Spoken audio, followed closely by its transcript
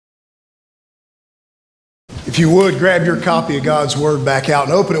If you would, grab your copy of God's Word back out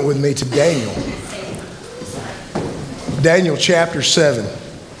and open it with me to Daniel. Daniel chapter 7.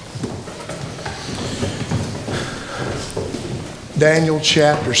 Daniel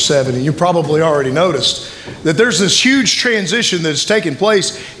chapter 7. And you probably already noticed that there's this huge transition that's taken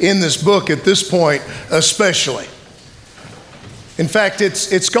place in this book at this point especially. In fact,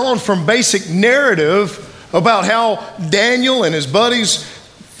 it's gone from basic narrative about how Daniel and his buddies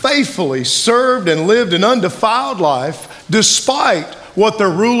faithfully served and lived an undefiled life despite what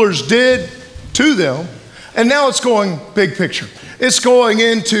their rulers did to them. And now it's going big picture. It's going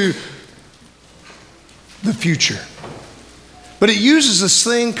into the future. But it uses this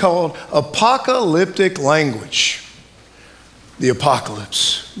thing called apocalyptic language. The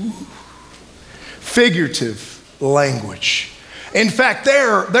apocalypse. Figurative language. In fact,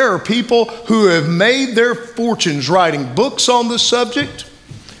 there are people who have made their fortunes writing books on the subject,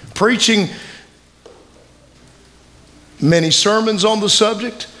 preaching many sermons on the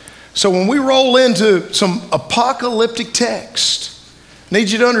subject. So when we roll into some apocalyptic text, I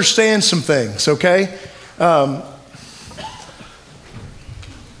need you to understand some things, okay?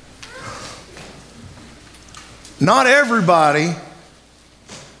 Not everybody,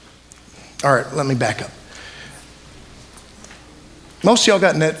 all right, let me back up. Most of y'all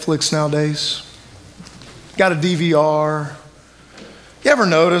got Netflix nowadays, got a DVR. You ever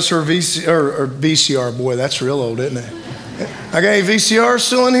notice, or VCR, boy, that's real old, isn't it? I got any VCR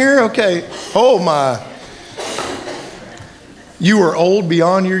still in here? Okay. Oh my. You are old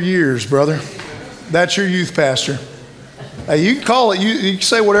beyond your years, brother. That's your youth pastor. Hey, you can call it, you can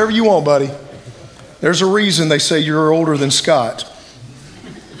say whatever you want, buddy. There's a reason they say you're older than Scott.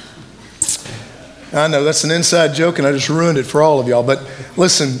 I know that's an inside joke and I just ruined it for all of y'all. But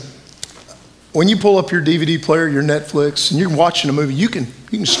listen, when you pull up your DVD player, your Netflix, and you're watching a movie, you can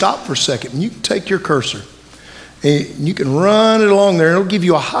stop for a second and you can take your cursor and you can run it along there and it'll give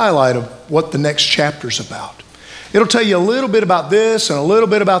you a highlight of what the next chapter's about. It'll tell you a little bit about this and a little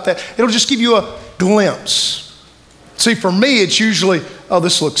bit about that. It'll just give you a glimpse. See, for me, it's usually, oh,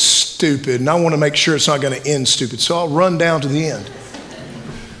 this looks stupid and I want to make sure it's not going to end stupid. So I'll run down to the end.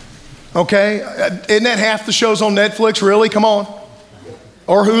 Okay? Isn't that half the shows on Netflix? Really? Come on.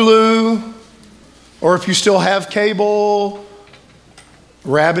 Or Hulu. Or if you still have cable,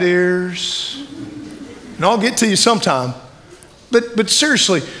 rabbit ears. And I'll get to you sometime. But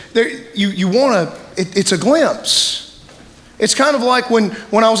seriously, you want to, it's a glimpse. It's kind of like when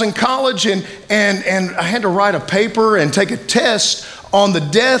I was in college and I had to write a paper and take a test on the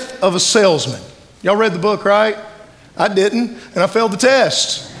death of a salesman. Y'all read the book, right? I didn't, and I failed the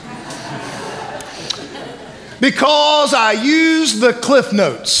test. Because I used the Cliff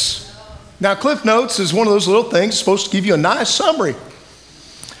Notes. Now, Cliff Notes is one of those little things supposed to give you a nice summary.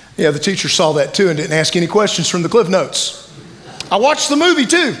 Yeah, the teacher saw that too and didn't ask any questions from the Cliff Notes. I watched the movie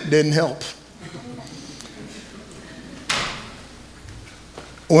too. Didn't help.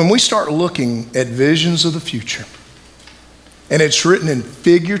 When we start looking at visions of the future, and it's written in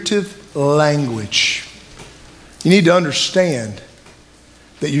figurative language, you need to understand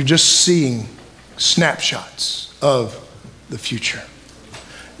that you're just seeing snapshots of the future.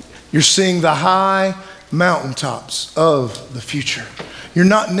 You're seeing the high mountaintops of the future. You're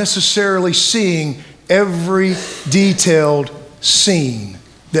not necessarily seeing every detailed scene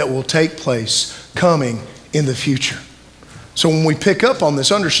that will take place coming in the future. So when we pick up on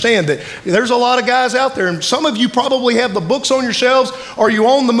this, understand that there's a lot of guys out there, and some of you probably have the books on your shelves, or you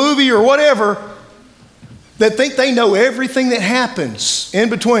own the movie or whatever, that think they know everything that happens in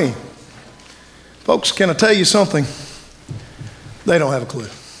between. Folks, can I tell you something? They don't have a clue.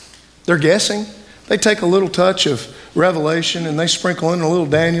 They're guessing. They take a little touch of Revelation and they sprinkle in a little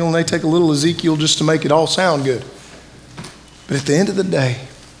Daniel and they take a little Ezekiel just to make it all sound good. But at the end of the day,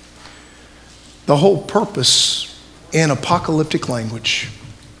 the whole purpose in apocalyptic language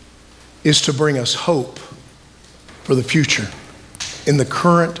is to bring us hope for the future in the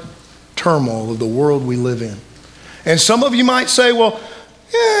current turmoil of the world we live in. And some of you might say, well,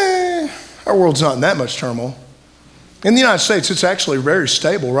 our world's not in that much turmoil. In the United States, it's actually very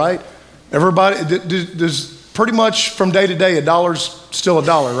stable, right? Everybody, there's pretty much from day to day, a dollar's still a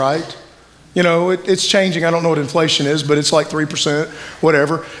dollar, right? You know, it's changing. I don't know what inflation is, but it's like 3%,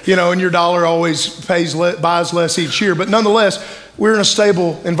 whatever. You know, and your dollar always buys less each year. But nonetheless, we're in a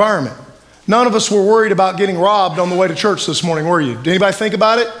stable environment. None of us were worried about getting robbed on the way to church this morning, were you? Did anybody think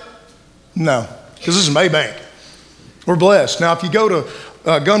about it? No, because this is Mabank. We're blessed. Now, if you go to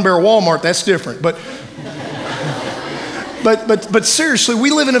Gun Barrel Walmart, that's different. But But seriously,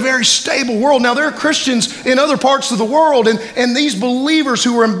 we live in a very stable world. Now, there are Christians in other parts of the world, and these believers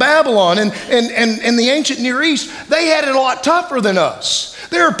who were in Babylon and the ancient Near East, they had it a lot tougher than us.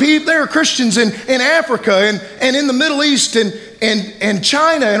 There are Christians in Africa and in the Middle East and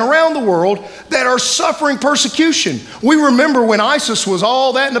China and around the world that are suffering persecution. We remember when ISIS was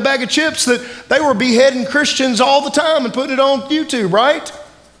all that in a bag of chips, that they were beheading Christians all the time and putting it on YouTube, right?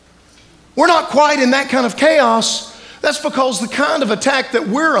 We're not quite in that kind of chaos. That's because the kind of attack that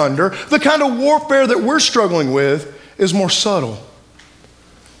we're under, the kind of warfare that we're struggling with, is more subtle.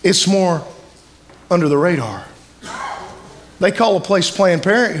 It's more under the radar. They call a place Planned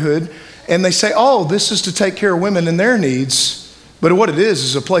Parenthood, and they say, oh, this is to take care of women and their needs. But what it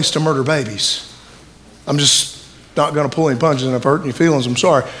is a place to murder babies. I'm just not going to pull any punches, and if I'm hurting your feelings, I'm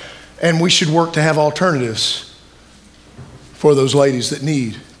sorry. And we should work to have alternatives for those ladies that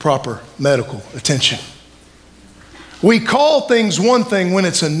need proper medical attention. We call things one thing when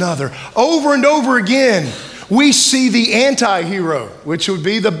it's another. Over and over again, we see the anti-hero, which would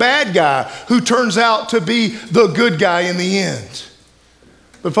be the bad guy who turns out to be the good guy in the end.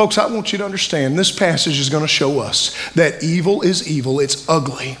 But folks, I want you to understand, this passage is going to show us that evil is evil, it's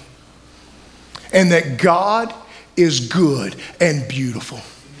ugly, and that God is good and beautiful.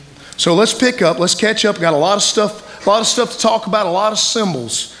 So let's pick up, let's catch up. Got a lot of stuff to talk about, a lot of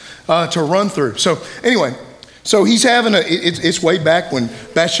symbols to run through. So anyway, so he's having it's way back when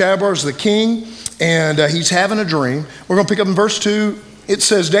Bathsheba was the king, and he's having a dream. We're going to pick up in verse 2. It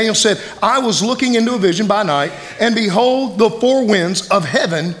says, Daniel said, I was looking into a vision by night, and behold, the four winds of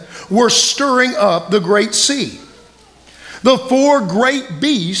heaven were stirring up the great sea. The four great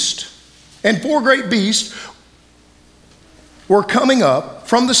beasts were coming up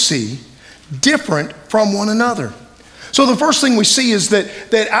from the sea, different from one another. So the first thing we see is that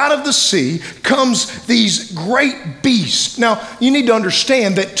out of the sea comes these great beasts. Now, you need to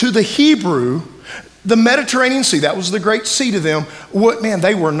understand that to the Hebrew, the Mediterranean Sea, that was the great sea to them.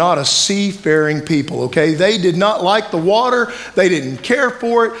 They were not a seafaring people, okay? They did not like the water. They didn't care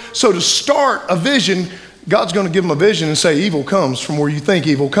for it. So to start a vision, God's going to give them a vision and say, evil comes from where you think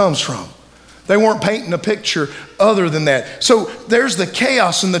evil comes from. They weren't painting a picture other than that. So there's the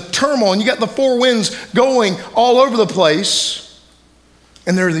chaos and the turmoil, and you got the four winds going all over the place.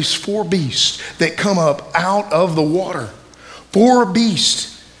 And there are these four beasts that come up out of the water. Four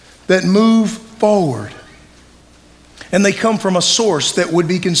beasts that move forward. And they come from a source that would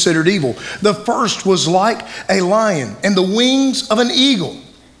be considered evil. The first was like a lion and the wings of an eagle.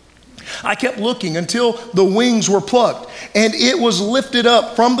 I kept looking until the wings were plucked, and it was lifted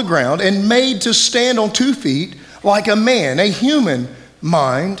up from the ground and made to stand on 2 feet like a man. A human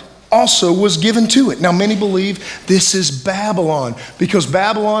mind also was given to it. Now, many believe this is Babylon, because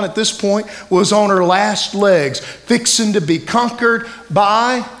Babylon at this point was on her last legs, fixing to be conquered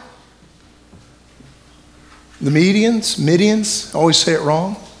by the Medians, always say it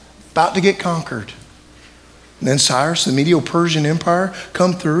wrong, about to get conquered. And then Cyrus, the Medo-Persian Empire,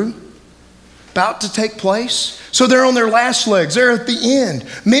 come through, about to take place. So they're on their last legs. They're at the end.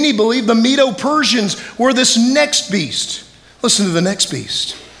 Many believe the Medo-Persians were this next beast. Listen to the next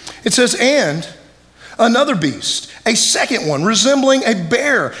beast. It says, and another beast, a second one, resembling a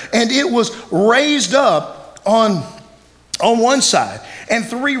bear, and it was raised up on one side, and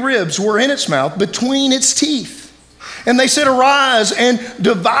 3 ribs were in its mouth between its teeth. And they said, arise and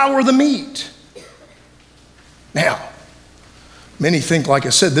devour the meat. Now, many think, like I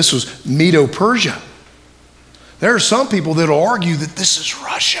said, this was Medo-Persia. There are some people that will argue that this is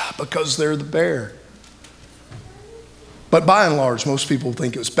Russia because they're the bear. But by and large, most people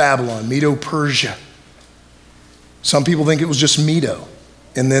think it was Babylon, Medo-Persia. Some people think it was just Medo.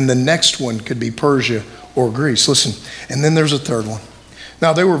 And then the next one could be Persia or Greece. Listen, and then there's a third one.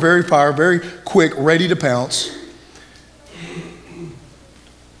 Now, they were very quick, ready to pounce.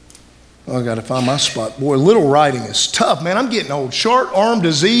 Oh, I got to find my spot. Boy, little writing is tough, man. I'm getting old. Short arm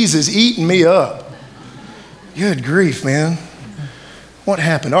disease is eating me up. Good grief, man. What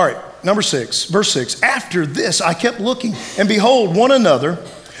happened? All right, number 6, verse 6. After this, I kept looking, and behold, one another,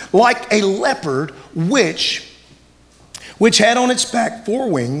 like a leopard, which had on its back 4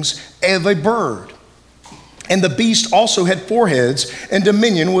 wings of a bird. And the beast also had 4 heads, and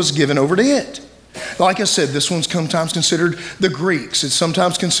dominion was given over to it. Like I said, this one's sometimes considered the Greeks. It's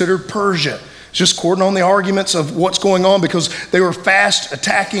sometimes considered Persia. It's just according on the arguments of what's going on, because they were fast,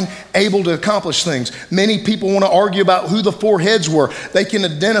 attacking, able to accomplish things. Many people want to argue about who the 4 heads were. They can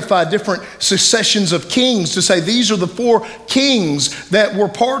identify different successions of kings to say these are the 4 kings that were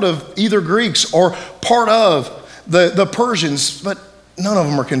part of either Greeks or part of the Persians. But none of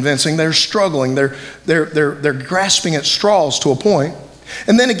them are convincing. They're struggling. They're grasping at straws to a point.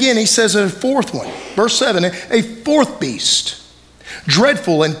 And then again, he says a fourth one. Verse 7, a fourth beast,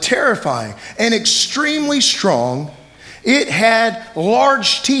 dreadful and terrifying and extremely strong. It had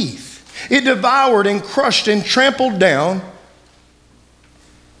large teeth. It devoured and crushed and trampled down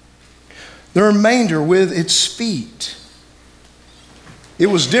the remainder with its feet. It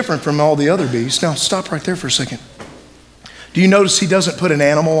was different from all the other beasts. Now, stop right there for a second. Do you notice he doesn't put an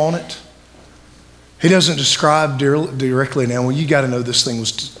animal on it? He doesn't describe directly an animal. You got to know this thing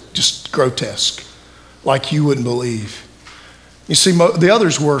was just grotesque, like you wouldn't believe. You see, the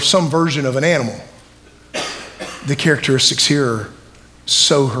others were some version of an animal. The characteristics here are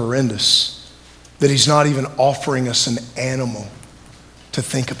so horrendous that he's not even offering us an animal to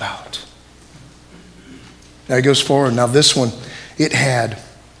think about. Now he goes forward. Now this one, it had,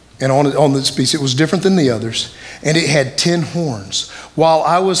 and on this piece, it was different than the others, and it had 10 horns. While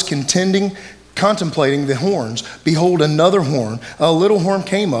I was contemplating the horns, behold, another horn, a little horn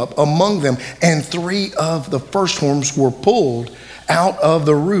came up among them, and 3 of the first horns were pulled out of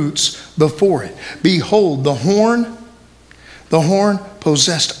the roots before it. Behold, the horn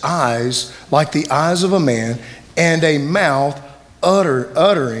possessed eyes like the eyes of a man, and a mouth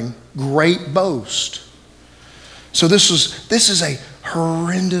uttering great boast. So this is a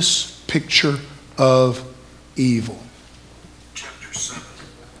horrendous picture of evil. Chapter 7.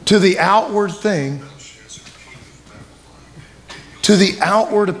 To the outward thing, to the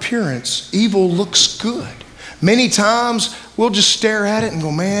outward appearance, evil looks good. Many times we'll just stare at it and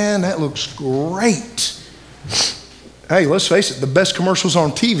go, man, that looks great. Hey, let's face it, the best commercials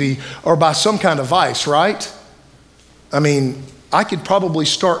on TV are by some kind of vice, right? I mean, I could probably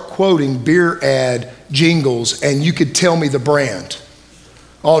start quoting beer ad jingles and you could tell me the brand.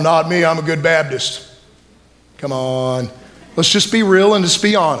 Oh, not me, I'm a good Baptist. Come on. Let's just be real and just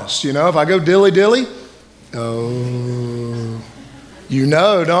be honest. You know, if I go dilly dilly, oh, you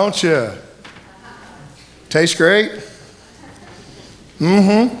know, don't you? Tastes great?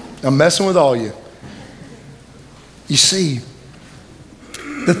 I'm messing with all you. You see,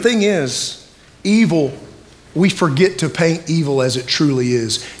 the thing is, evil, we forget to paint evil as it truly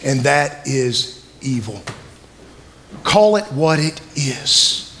is, and that is evil. Call it what it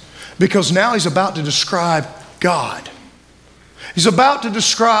is. Because now he's about to describe God. He's about to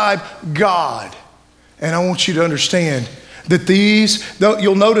describe God. And I want you to understand that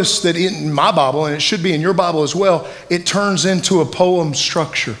you'll notice that in my Bible, and it should be in your Bible as well, it turns into a poem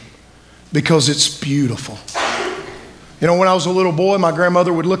structure because it's beautiful. You know, when I was a little boy, my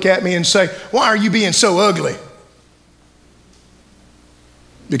grandmother would look at me and say, "Why are you being so ugly?"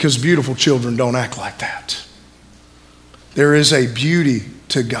 Because beautiful children don't act like that. There is a beauty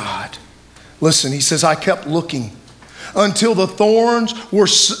to God. Listen, he says, I kept looking until the thrones were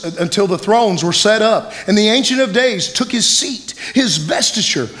set up, and the Ancient of Days took his seat. His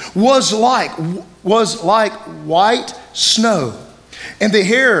vesture was like white snow, and the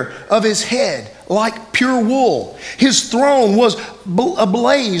hair of his head like pure wool. His throne was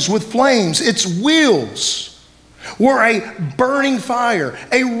ablaze with flames. Its wheels were a burning fire.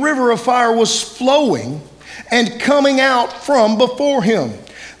 A river of fire was flowing and coming out from before him.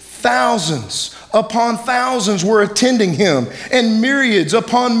 Thousands upon thousands were attending him, and myriads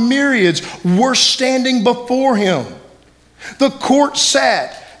upon myriads were standing before him. The court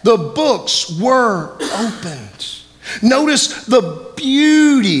sat, the books were opened. Notice the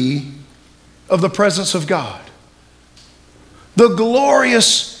beauty of the presence of God. The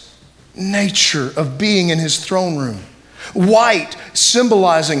glorious nature of being in his throne room. White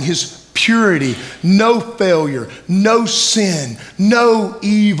symbolizing his purity, no failure, no sin, no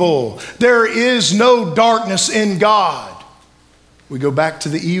evil. There is no darkness in God. We go back to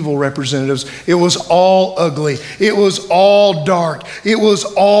the evil representatives. It was all ugly. It was all dark. It was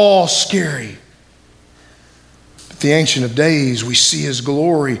all scary. But the Ancient of Days, we see his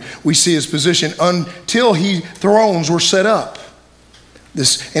glory. We see his position until thrones were set up.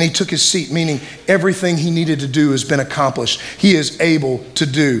 And he took his seat, meaning everything he needed to do has been accomplished. He is able to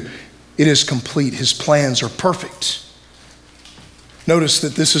do. It is complete. His plans are perfect. Notice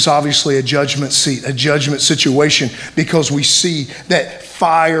that this is obviously a judgment seat, a judgment situation, because we see that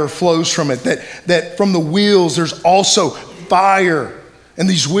fire flows from it, that from the wheels there's also fire. And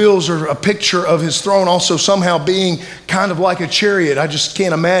these wheels are a picture of his throne also somehow being kind of like a chariot. I just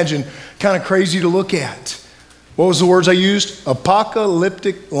can't imagine, kind of crazy to look at. What was the words I used?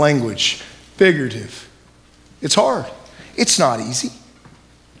 Apocalyptic language, figurative. It's hard. It's not easy.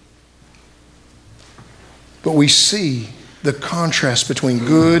 But we see the contrast between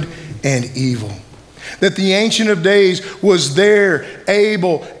good and evil. that the Ancient of Days was there,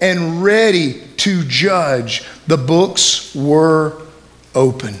 able and ready to judge. The books were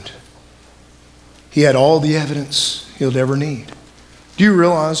opened. He had all the evidence he'll ever need. Do you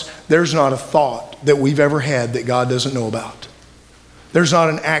realize there's not a thought that we've ever had that God doesn't know about? There's not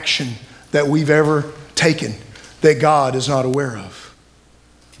an action that we've ever taken that God is not aware of.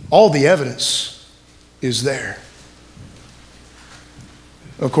 All the evidence is there.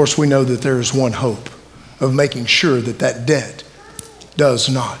 Of course, we know that there is one hope of making sure that that debt does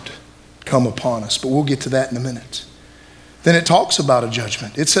not come upon us. But we'll get to that in a minute. Then it talks about a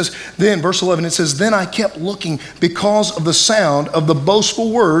judgment. It says, then, verse 11, it says, then I kept looking because of the sound of the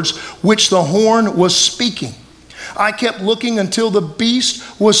boastful words which the horn was speaking. I kept looking until the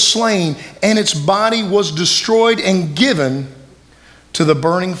beast was slain and its body was destroyed and given to the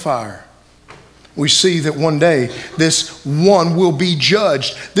burning fire. We see that one day this one will be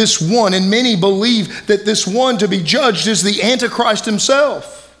judged. This one, and many believe that this one to be judged is the Antichrist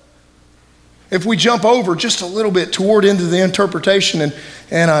himself. If we jump over just a little bit toward into the interpretation,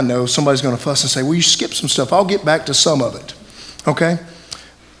 and I know somebody's going to fuss and say, well, you skipped some stuff. I'll get back to some of it. Okay?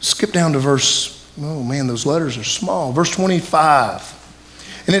 Skip down to verse, oh man, those letters are small. Verse 25.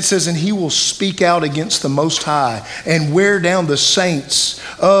 And it says, and he will speak out against the Most High and wear down the saints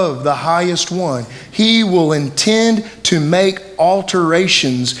of the Highest One. He will intend to make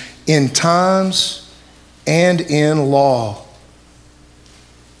alterations in times and in law.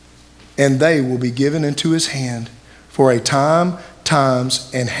 And they will be given into his hand for a time, times,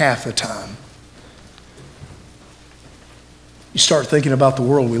 and half a time. You start thinking about the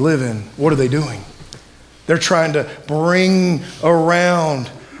world we live in. What are they doing? They're trying to bring around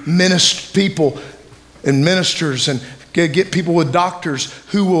people and ministers and get people with doctors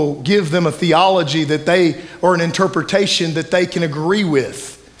who will give them a theology that they, or an interpretation that they can agree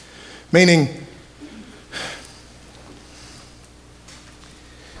with. Meaning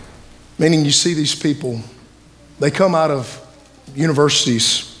you see these people, they come out of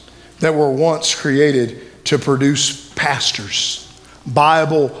universities that were once created to produce pastors,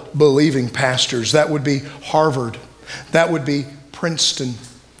 Bible-believing pastors. That would be Harvard. That would be Princeton.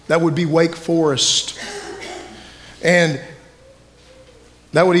 That would be Wake Forest. And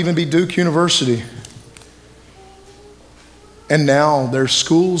that would even be Duke University. And now their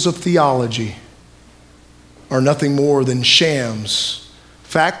schools of theology are nothing more than shams.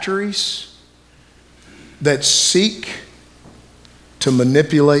 Factories that seek to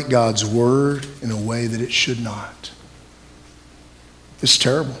manipulate God's word in a way that it should not. It's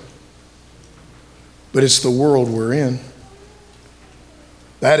terrible. But it's the world we're in.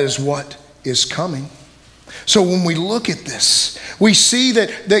 That is what is coming. So when we look at this, we see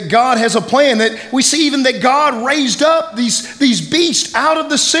that God has a plan. That we see even that God raised up these beasts out of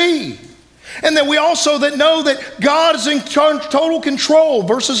the sea. And that we also know that God is in total control.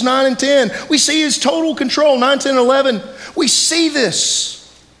 Verses 9 and 10. We see his total control. 9, 10, 11. We see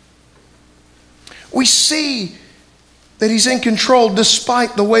this. We see that he's in control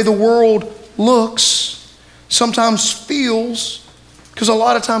despite the way the world looks, sometimes feels, because a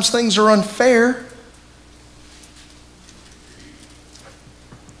lot of times things are unfair.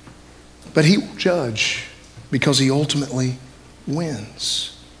 But he will judge because he ultimately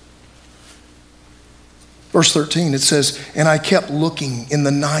wins. Verse 13, it says, and I kept looking in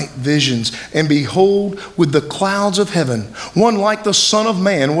the night visions, and behold, with the clouds of heaven, one like the Son of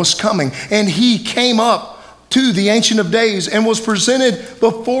Man was coming, and he came up to the Ancient of Days and was presented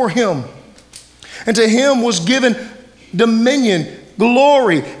before him. And to him was given dominion,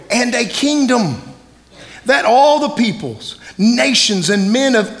 glory, and a kingdom, that all the peoples, nations, and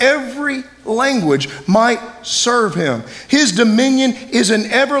men of every language might serve him. His dominion is an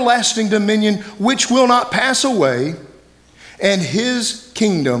everlasting dominion which will not pass away, and his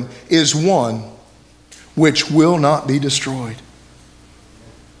kingdom is one which will not be destroyed.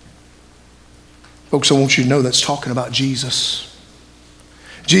 Folks, I want you to know that's talking about Jesus.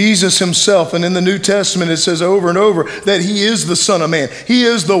 Jesus himself, and in the New Testament it says over and over that he is the Son of Man. He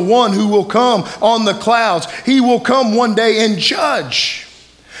is the one who will come on the clouds. He will come one day and judge.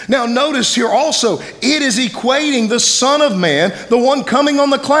 Now notice here also, it is equating the Son of Man, the one coming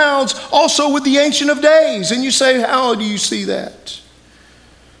on the clouds, also with the Ancient of Days. And you say, how do you see that?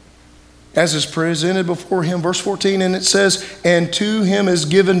 As is presented before him, verse 14, and it says, and to him is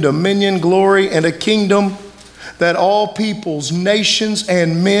given dominion, glory, and a kingdom, that all peoples, nations,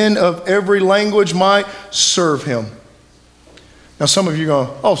 and men of every language might serve him. Now some of you are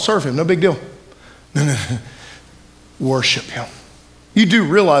going, oh, serve him, no big deal. No. Worship him. You do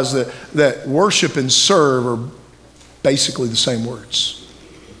realize that worship and serve are basically the same words.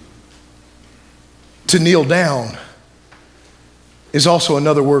 To kneel down is also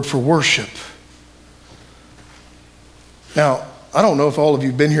another word for worship. Now, I don't know if all of you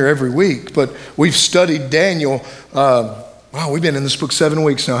have been here every week, but we've studied Daniel. We've been in this book 7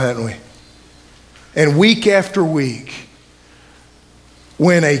 weeks now, haven't we? And week after week,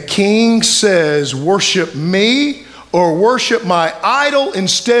 when a king says, worship me or worship my idol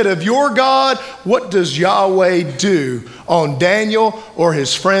instead of your God, what does Yahweh do on Daniel or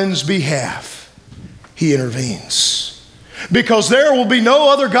his friends' behalf? He intervenes. Because there will be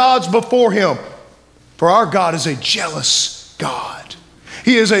no other gods before him. For our God is a jealous God.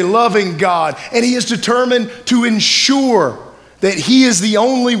 He is a loving God, and he is determined to ensure that he is the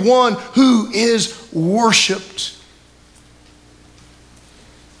only one who is worshiped.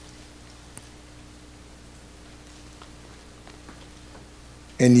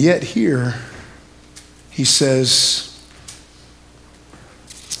 And yet here, he says,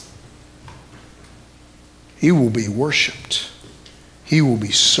 he will be worshiped. He will be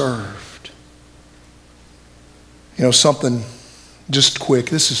served. You know, something just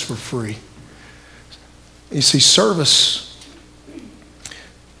quick. This is for free. You see, service,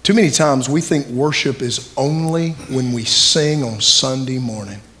 too many times we think worship is only when we sing on Sunday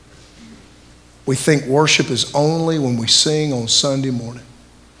morning. We think worship is only when we sing on Sunday morning.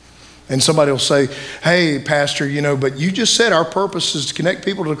 And somebody will say, hey, Pastor, but you just said our purpose is to connect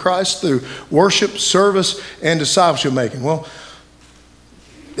people to Christ through worship, service, and discipleship making. Well,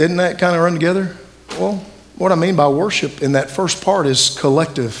 isn't that kind of run together? Well, what I mean by worship in that first part is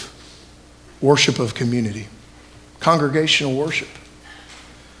collective worship of community, congregational worship.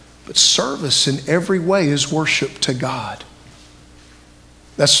 But service in every way is worship to God.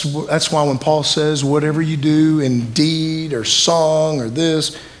 That's why when Paul says, whatever you do in deed or song or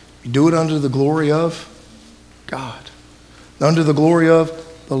this, you do it under the glory of God, under the glory of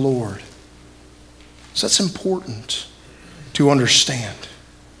the Lord. So that's important to understand,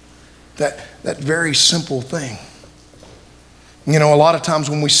 that very simple thing. A lot of times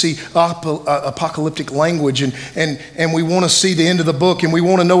when we see apocalyptic language and we want to see the end of the book and we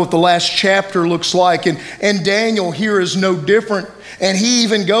want to know what the last chapter looks like, and Daniel here is no different. And he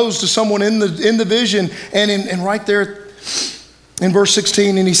even goes to someone in the vision and right there in verse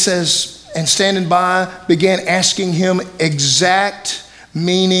 16, and he says, and standing by began asking him exact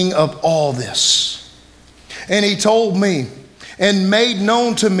meaning of all this. And he told me and made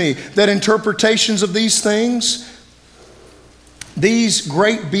known to me that interpretations of these things, these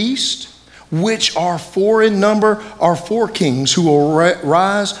great beasts, which are 4 in number, are 4 kings who will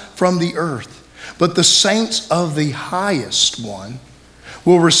rise from the earth. But the saints of the highest one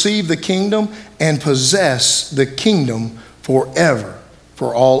will receive the kingdom and possess the kingdom forever,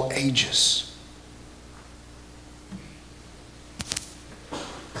 for all ages.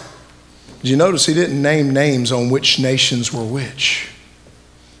 Did you notice he didn't name names on which nations were which?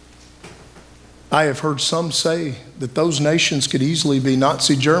 I have heard some say that those nations could easily be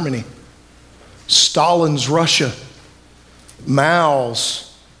Nazi Germany, Stalin's Russia,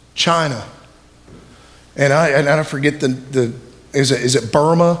 Mao's China, and I forget is it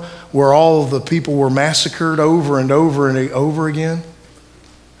Burma, where all the people were massacred over and over and over again?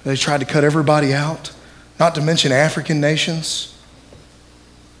 They tried to cut everybody out, not to mention African nations.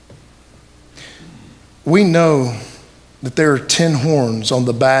 We know that there are 10 horns on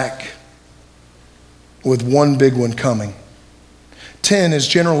the back with one big one coming. 10 is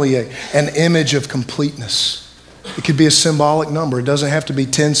generally an image of completeness. It could be a symbolic number. It doesn't have to be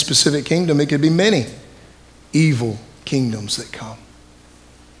 10 specific kingdoms. It could be many evil kingdoms that come.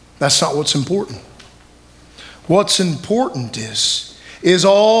 That's not what's important. What's important is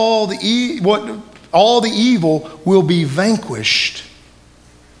all the evil will be vanquished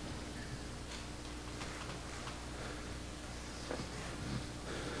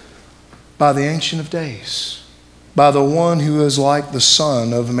by the Ancient of Days, by the one who is like the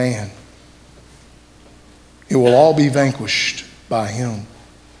Son of Man. It will all be vanquished by him.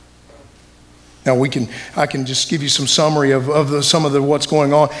 Now I can just give you some summary of what's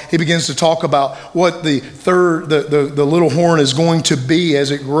going on. He begins to talk about what the little horn is going to be as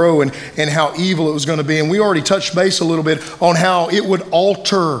it grow and how evil it was going to be. And we already touched base a little bit on how it would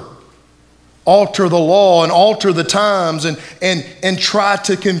alter the law and alter the times and try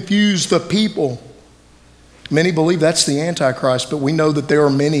to confuse the people. Many believe that's the Antichrist, but we know that there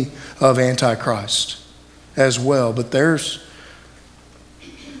are many of Antichrist as well. But there's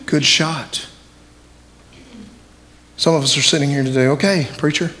good shot. Some of us are sitting here today, okay,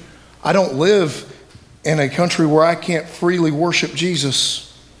 preacher, I don't live in a country where I can't freely worship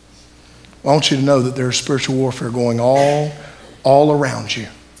Jesus. I want you to know that there's spiritual warfare going all around you.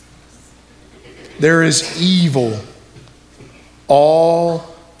 There is evil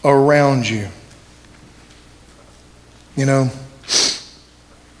all around you. You know,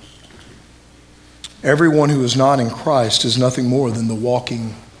 everyone who is not in Christ is nothing more than the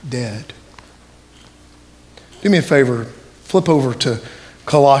walking dead. Do me a favor, flip over to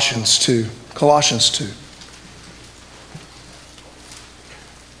Colossians 2. Colossians 2.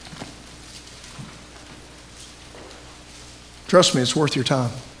 Trust me, it's worth your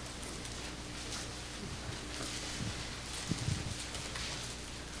time.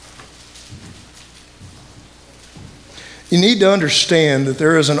 You need to understand that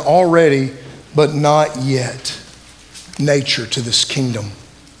there is an already but not yet nature to this kingdom.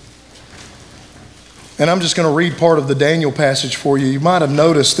 And I'm just going to read part of the Daniel passage for you. You might have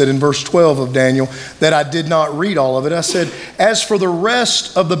noticed that in verse 12 of Daniel that I did not read all of it. I said, as for the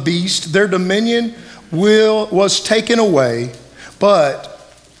rest of the beast, their dominion was taken away,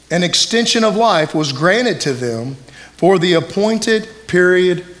 but an extension of life was granted to them for the appointed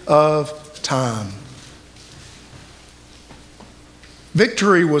period of time.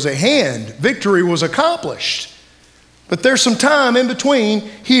 Victory was at hand. Victory was accomplished. But there's some time in between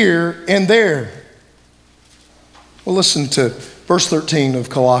here and there. Well, listen to verse 13 of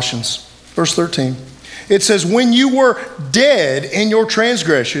Colossians. Verse 13. It says, when you were dead in your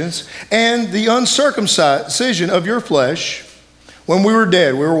transgressions and the uncircumcision of your flesh, when we were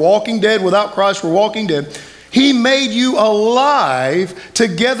dead, we were walking dead without Christ, we're walking dead. He made you alive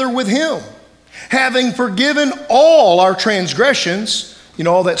together with him, having forgiven all our transgressions. You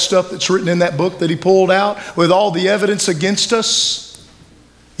know, all that stuff that's written in that book that he pulled out with all the evidence against us?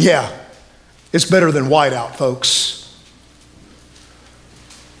 Yeah, it's better than whiteout, folks.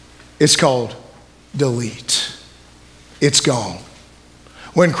 It's called delete. It's gone.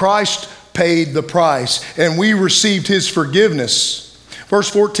 When Christ paid the price and we received his forgiveness, verse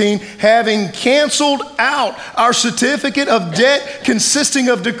 14, having canceled out our certificate of debt consisting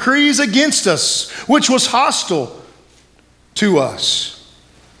of decrees against us, which was hostile to us.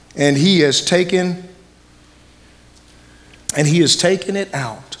 And he has taken it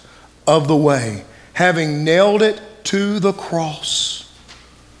out of the way, having nailed it to the cross.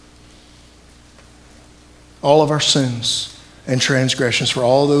 All of our sins and transgressions for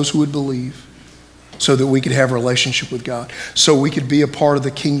all those who would believe, so that we could have a relationship with God, so we could be a part of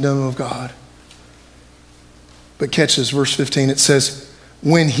the kingdom of God. But catch this, verse 15, it says,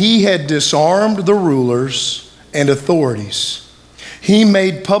 when he had disarmed the rulers and authorities, he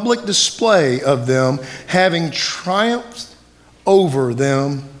made public display of them, having triumphed over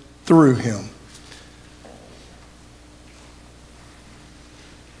them through him.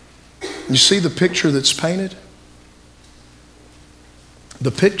 You see the picture that's painted?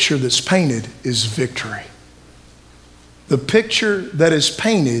 The picture that's painted is victory. The picture that is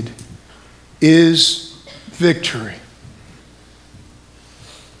painted is victory.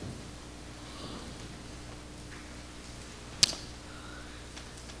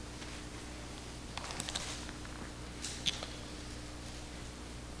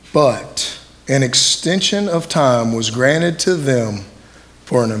 But an extension of time was granted to them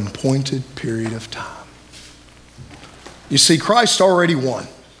for an appointed period of time. You see, Christ already won.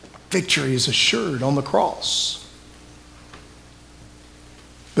 Victory is assured on the cross.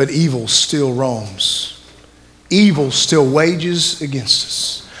 But evil still roams. Evil still wages against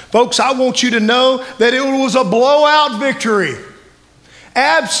us. Folks, I want you to know that it was a blowout victory.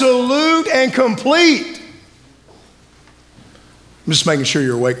 Absolute and complete. I'm just making sure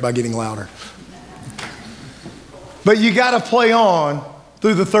you're awake by getting louder. But you got to play on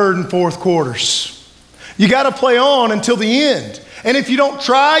through the third and fourth quarters. You got to play on until the end. And if you don't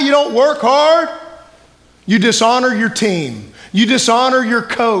try, you don't work hard, you dishonor your team. You dishonor your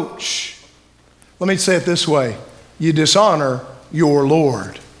coach. Let me say it this way. You dishonor your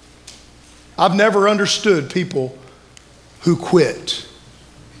Lord. I've never understood people who quit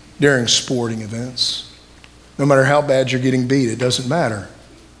during sporting events. No matter how bad you're getting beat, it doesn't matter.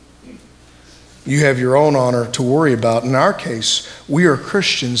 You have your own honor to worry about. In our case, we are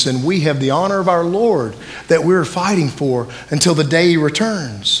Christians and we have the honor of our Lord that we're fighting for until the day he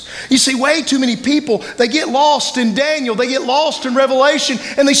returns. You see, way too many people, they get lost in Daniel, they get lost in Revelation,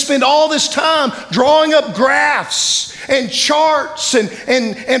 and they spend all this time drawing up graphs and charts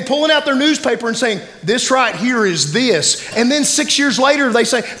and pulling out their newspaper and saying, this right here is this. And then 6 years later, they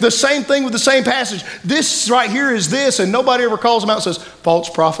say the same thing with the same passage. This right here is this. And nobody ever calls them out and says, false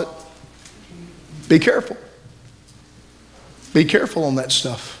prophet. Be careful. Be careful on that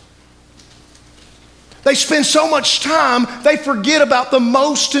stuff. They spend so much time, they forget about the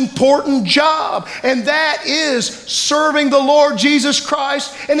most important job, and that is serving the Lord Jesus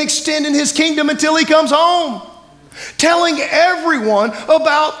Christ and extending His kingdom until He comes home. Telling everyone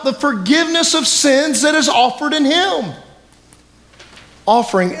about the forgiveness of sins that is offered in Him.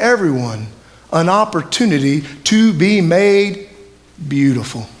 Offering everyone an opportunity to be made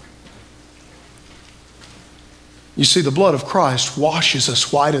beautiful. You see, the blood of Christ washes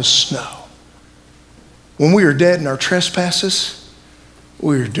us white as snow. When we are dead in our trespasses,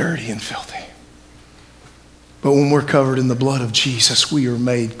 we are dirty and filthy. But when we're covered in the blood of Jesus, we are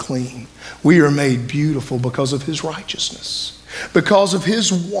made clean. We are made beautiful because of His righteousness, because of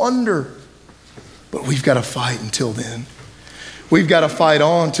His wonder. But we've got to fight until then. We've got to fight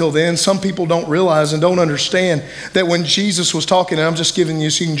on till then. Some people don't realize and don't understand that when Jesus was talking, and I'm just giving you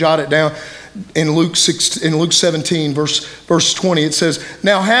so you can jot it down, in Luke 17, verse 20, it says,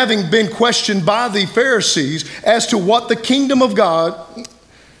 "Now having been questioned by the Pharisees as to what the kingdom of God,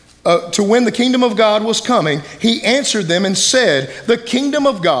 to when the kingdom of God was coming, He answered them and said, the kingdom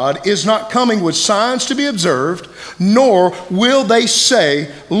of God is not coming with signs to be observed, nor will they say,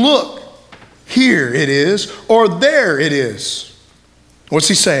 look, here it is, or there it is." What's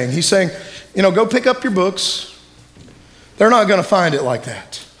He saying? He's saying, go pick up your books. They're not going to find it like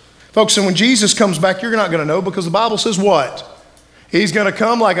that. Folks, and when Jesus comes back, you're not going to know, because the Bible says what? He's going to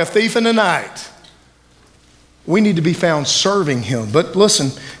come like a thief in the night. We need to be found serving Him. But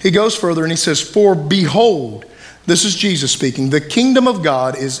listen, He goes further and He says, "For behold," this is Jesus speaking, "the kingdom of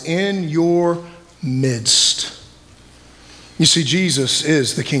God is in your midst." You see, Jesus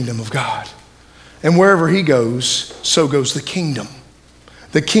is the kingdom of God. And wherever He goes, so goes the kingdom.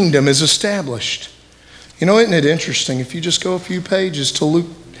 The kingdom is established. Isn't it interesting? If you just go a few pages to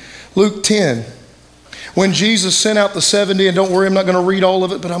Luke 10, when Jesus sent out the 70, and don't worry, I'm not going to read all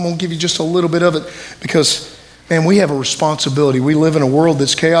of it, but I'm going to give you just a little bit of it, because, man, we have a responsibility. We live in a world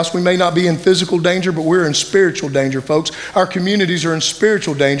that's chaos. We may not be in physical danger, but we're in spiritual danger, folks. Our communities are in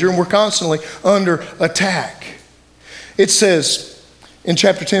spiritual danger, and we're constantly under attack. It says, in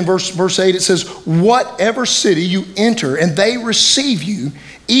chapter 10, verse 8, it says, "Whatever city you enter and they receive you,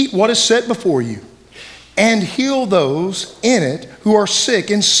 eat what is set before you, and heal those in it who are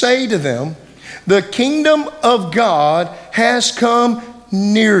sick, and say to them, the kingdom of God has come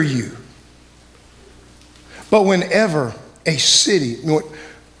near you. But whatever city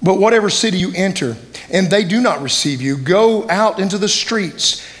you enter and they do not receive you, go out into the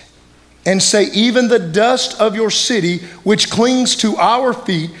streets and say, even the dust of your city, which clings to our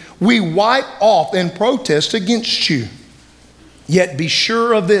feet, we wipe off and protest against you. Yet be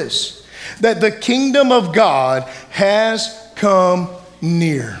sure of this, that the kingdom of God has come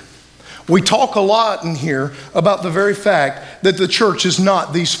near." We talk a lot in here about the very fact that the church is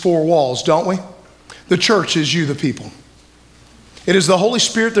not these four walls, don't we? The church is you, the people. It is the Holy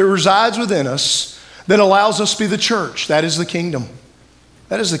Spirit that resides within us that allows us to be the church. That is the kingdom.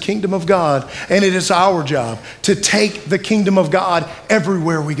 That is the kingdom of God. And it is our job to take the kingdom of God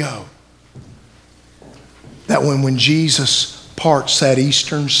everywhere we go. That when Jesus parts that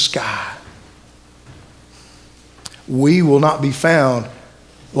eastern sky, we will not be found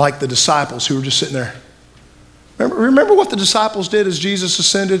like the disciples who were just sitting there. Remember what the disciples did as Jesus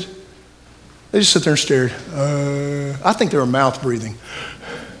ascended? They just sit there and stared. I think they were mouth breathing.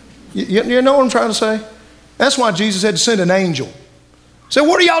 You know what I'm trying to say? That's why Jesus had to send an angel. Say,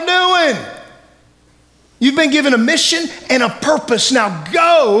 what are y'all doing? You've been given a mission and a purpose. Now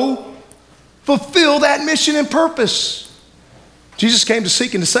go fulfill that mission and purpose. Jesus came to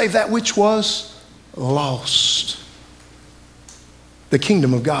seek and to save that which was lost. The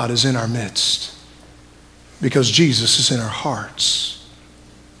kingdom of God is in our midst because Jesus is in our hearts.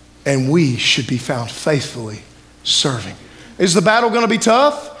 And we should be found faithfully serving. Is the battle going to be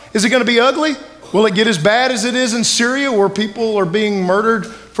tough? Is it going to be ugly? Will it get as bad as it is in Syria where people are being murdered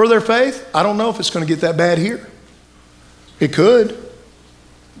for their faith? I don't know if it's going to get that bad here. It could.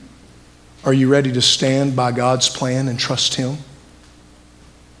 Are you ready to stand by God's plan and trust Him?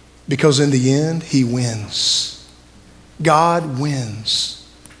 Because in the end, He wins. God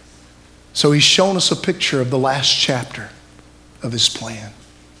wins. So He's shown us a picture of the last chapter of His plan.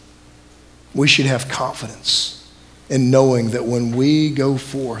 We should have confidence in knowing that when we go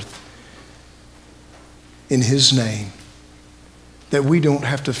forth in His name, that we don't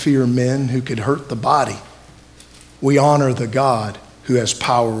have to fear men who could hurt the body. We honor the God who has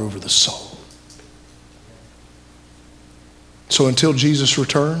power over the soul. So until Jesus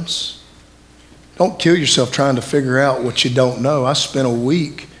returns, don't kill yourself trying to figure out what you don't know. I spent a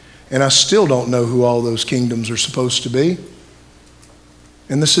week and I still don't know who all those kingdoms are supposed to be.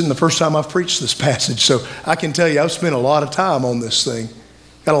 And this isn't the first time I've preached this passage, so I can tell you I've spent a lot of time on this thing.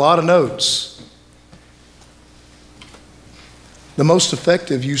 Got a lot of notes. The most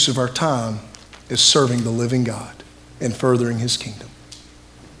effective use of our time is serving the living God and furthering his kingdom.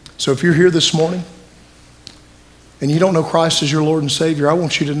 So if you're here this morning and you don't know Christ as your Lord and Savior, I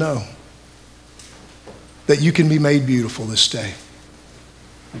want you to know that you can be made beautiful this day.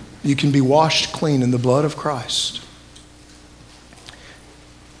 You can be washed clean in the blood of Christ.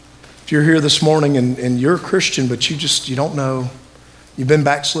 If you're here this morning and you're a Christian, but you don't know, you've been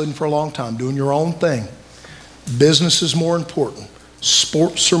backslidden for a long time, doing your own thing. Business is more important.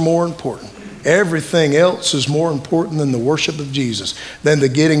 Sports are more important. Everything else is more important than the worship of Jesus, than the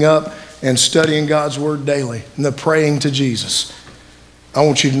getting up and studying God's word daily and the praying to Jesus. I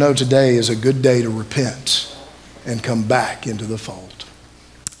want you to know today is a good day to repent and come back into the fold.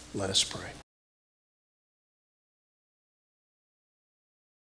 Let us pray.